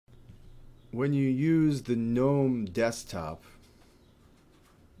When you use the Gnome desktop,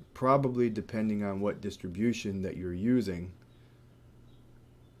 probably depending on what distribution that you're using,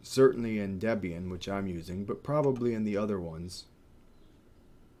 certainly in Debian, which I'm using, but probably in the other ones,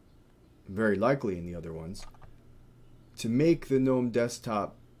 very likely in the other ones, to make the Gnome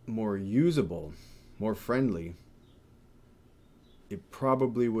desktop more usable, more friendly, it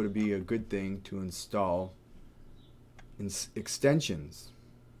probably would be a good thing to install extensions.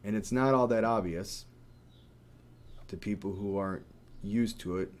 And it's not all that obvious to people who aren't used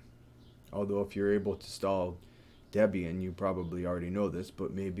to it. Although if you're able to install Debian, you probably already know this,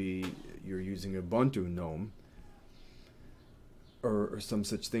 but maybe you're using Ubuntu Gnome or some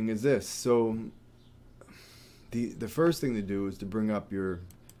such thing as this. So the first thing to do is to bring up your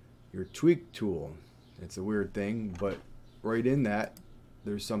tweak tool. It's a weird thing, but right in that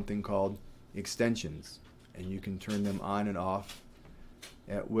there's something called extensions, and you can turn them on and off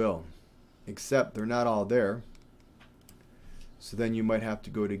at will, except they're not all there. So then you might have to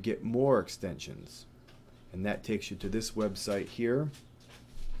go to get more extensions, and that takes you to this website here,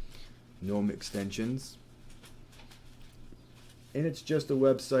 Gnome Extensions. And it's just a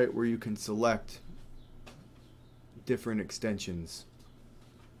website where you can select different extensions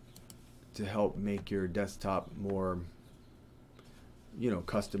to help make your desktop more,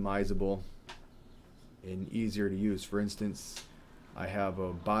 customizable and easier to use. For instance, I have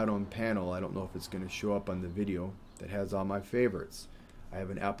a bottom panel, I don't know if it's going to show up on the video, that has all my favorites. I have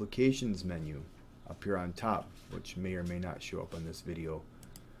an applications menu up here on top, which may or may not show up on this video,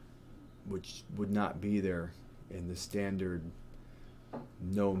 which would not be there in the standard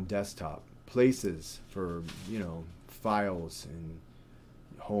Gnome desktop. Places for, files and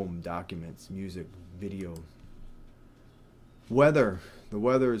home documents, music, video. Weather. The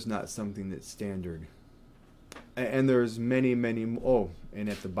weather is not something that's standard. And there's many, and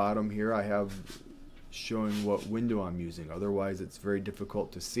at the bottom here I have showing what window I'm using. Otherwise it's very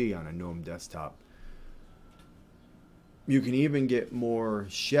difficult to see on a Gnome desktop. You can even get more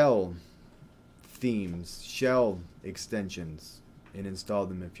shell themes, shell extensions, and install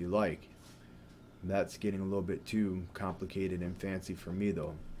them if you like. That's getting a little bit too complicated and fancy for me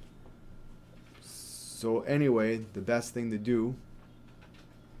though. So anyway, the best thing to do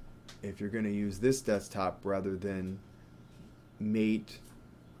if you're going to use this desktop rather than Mate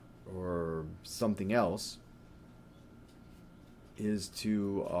or something else is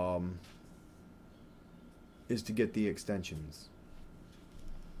to get the extensions.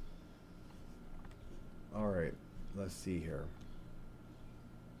 Alright, let's see here.